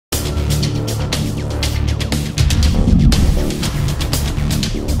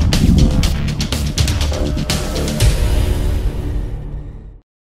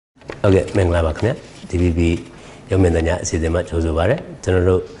Okay, Mengla Bakne, DVB, Yomendanya, Sidema Chosovare,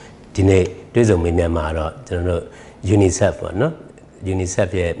 General Dine, Dizo Myanmar, General UNICEF, no?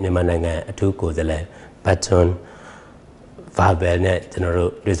 UNICEF, Mimananga, two Kozele, Bertrand, Bainvel,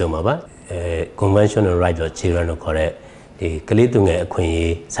 General Rizomaba, Conventional Right of Children of Korea, the Kalitunga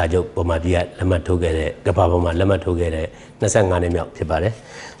Queen, Sajo, Bomabia, Lamatoge, Gababama, Lamatoge, Nasangani Milk Tibare.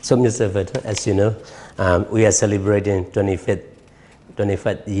 So, Mr. Bertrand, as you know, we are celebrating 25th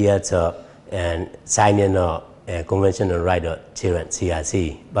years and signing a Conventional Right of Children,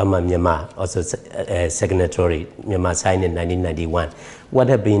 CRC, Bama Myanmar, also signatory, Myanmar signed in 1991. What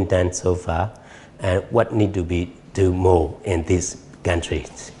have been done so far, and what need to be do more in these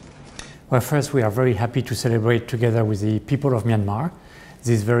countries? Well, first, we are very happy to celebrate together with the people of Myanmar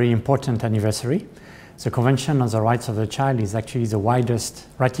this very important anniversary. The Convention on the Rights of the Child is actually the widest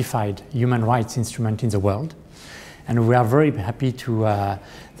ratified human rights instrument in the world. And we are very happy to,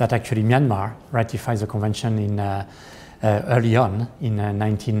 that actually Myanmar ratified the convention in, early on in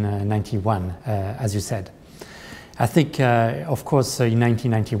 1991, as you said. I think, of course, in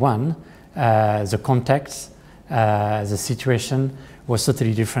 1991, the context, the situation was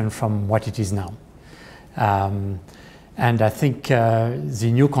totally different from what it is now. And I think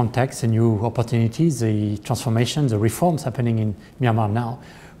the new context, the new opportunities, the transformation, the reforms happening in Myanmar now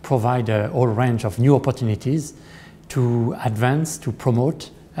provide a whole range of new opportunities to advance, to promote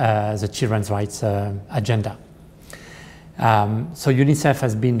the children's rights agenda. So UNICEF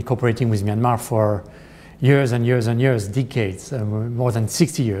has been cooperating with Myanmar for years and years and years, decades, more than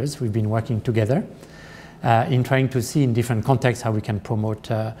 60 years. We've been working together in trying to see in different contexts how we can promote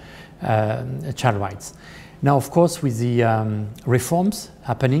child rights. Now, of course, with the reforms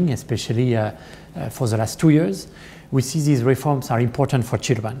happening, especially for the last 2 years, we see these reforms are important for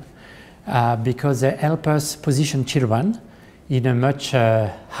children. Because they help us position children in a much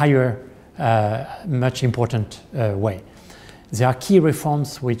higher, much important way. There are key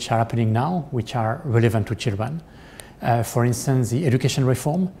reforms which are happening now, which are relevant to children. For instance, the education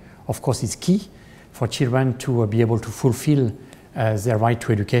reform, of course, is key for children to be able to fulfill their right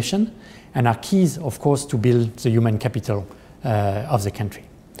to education, and are keys, of course, to build the human capital of the country.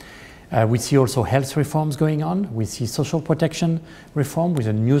 We see also health reforms going on. We see social protection reform with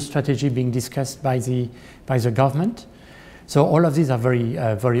a new strategy being discussed by the government. So all of these are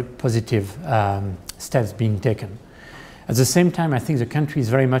very positive steps being taken. At the same time, I think the country is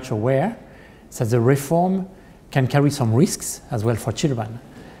very much aware that the reform can carry some risks as well for children.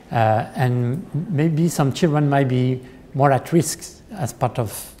 And maybe some children might be more at risk as part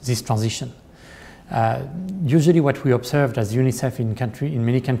of this transition. Usually what we observed as UNICEF in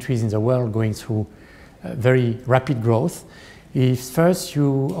many countries in the world going through very rapid growth is first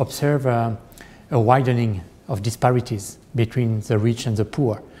you observe a widening of disparities between the rich and the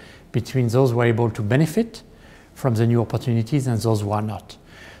poor, between those who are able to benefit from the new opportunities and those who are not.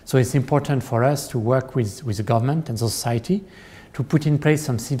 So it's important for us to work with the government and the society to put in place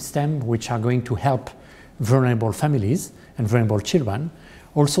some systems which are going to help vulnerable families and vulnerable children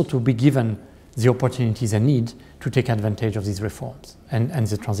also to be given the opportunities they need to take advantage of these reforms and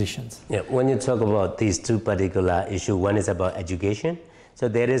the transitions. Yeah, when you talk about these two particular issues, one is about education. So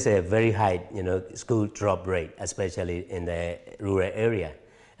there is a very high, school drop rate, especially in the rural area.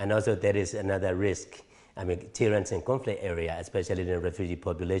 And also there is another risk, children in conflict area, especially in the refugee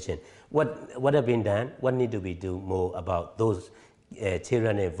population. What have been done? What need to be do more about those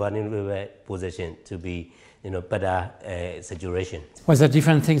children in vulnerable position to be better situation? Well, there are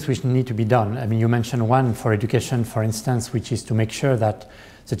different things which need to be done. You mentioned one for education, for instance, which is to make sure that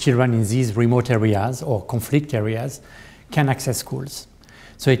the children in these remote areas or conflict areas can access schools.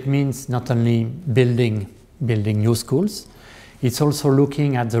 So it means not only building new schools, it's also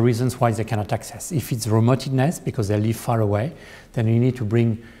looking at the reasons why they cannot access. If it's remotedness, because they live far away, then you need to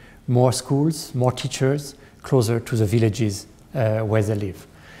bring more schools, more teachers closer to the villages where they live.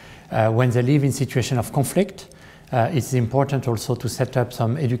 When they live in situation of conflict, it's important also to set up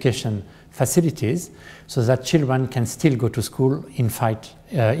some education facilities so that children can still go to school in spite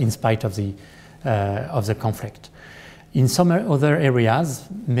of the conflict. In some other areas,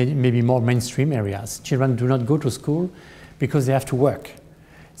 maybe more mainstream areas, children do not go to school because they have to work.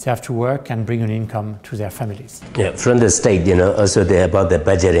 They have to work and bring an income to their families. Yeah, from the state, also about the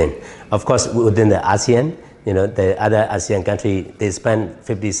budgeting. Of course, within the ASEAN, the other ASEAN country, they spend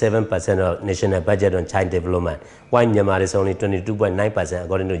 57% of national budget on child development, while Myanmar is only 22.9%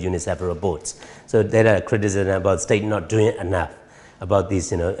 according to UNICEF reports. So there are criticism about state not doing enough about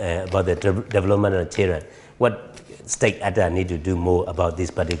this, about the development of children. What state actors need to do more about this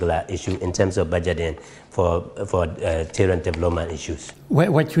particular issue in terms of budgeting for children development issues?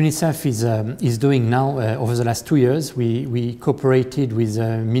 What UNICEF is doing now, over the last 2 years, we cooperated with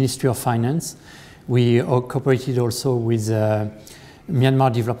the Ministry of Finance. We cooperated also with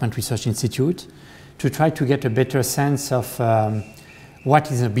Myanmar Development Research Institute to try to get a better sense of what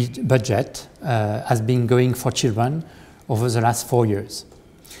is a budget has been going for children over the last 4 years.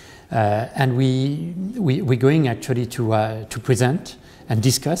 And we're going actually to present and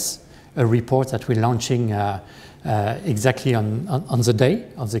discuss a report that we're launching exactly on the day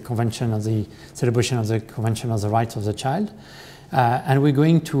of the convention, of the celebration of the Convention of the Rights of the Child. And we're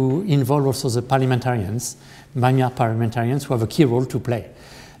going to involve also the parliamentarians, Myanmar parliamentarians, who have a key role to play.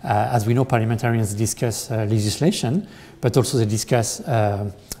 As we know, parliamentarians discuss legislation, but also they discuss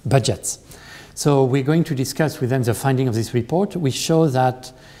budgets. So we're going to discuss with them the finding of this report. We show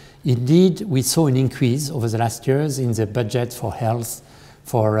that indeed we saw an increase over the last years in the budget for health,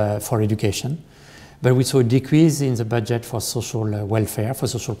 for education, but we saw a decrease in the budget for social welfare, for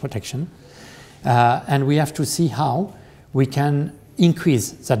social protection. And we have to see how we can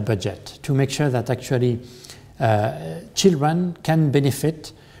increase that budget to make sure that actually children can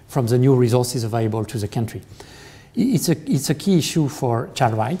benefit from the new resources available to the country. It's a key issue for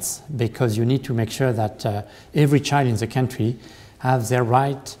child rights, because you need to make sure that every child in the country has their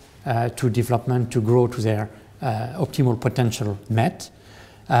right to development, to grow to their optimal potential met.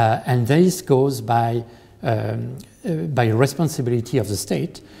 And this goes by responsibility of the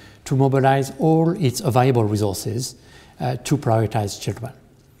state to mobilize all its available resources to prioritize children.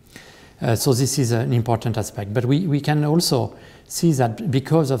 So this is an important aspect. But we can also see that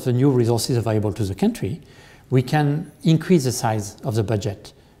because of the new resources available to the country, we can increase the size of the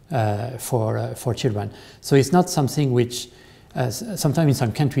budget for children. So it's not something which sometimes in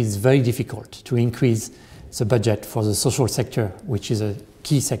some countries it's very difficult to increase the budget for the social sector, which is a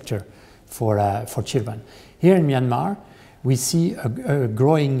key sector for children. Here in Myanmar, we see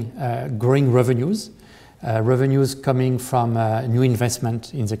growing revenues, revenues coming from new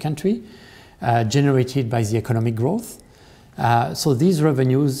investment in the country, generated by the economic growth. So these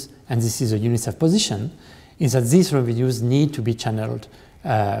revenues, and this is a UNICEF position, is that these revenues need to be channeled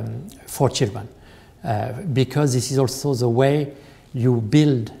for children, because this is also the way you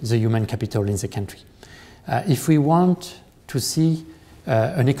build the human capital in the country. If we want to see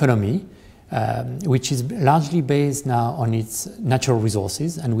an economy which is largely based now on its natural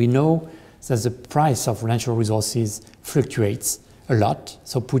resources, and we know that the price of natural resources fluctuates a lot,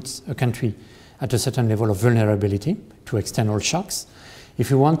 so puts a country at a certain level of vulnerability to external shocks. If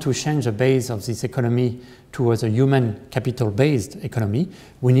we want to change the base of this economy towards a human capital-based economy,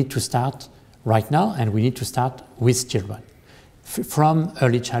 we need to start right now, and we need to start with children, from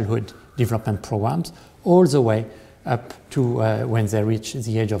early childhood development programs all the way up to when they reach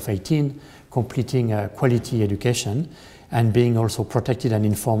the age of 18, completing a quality education and being also protected and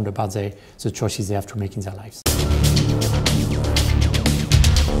informed about the choices they have to make in their lives.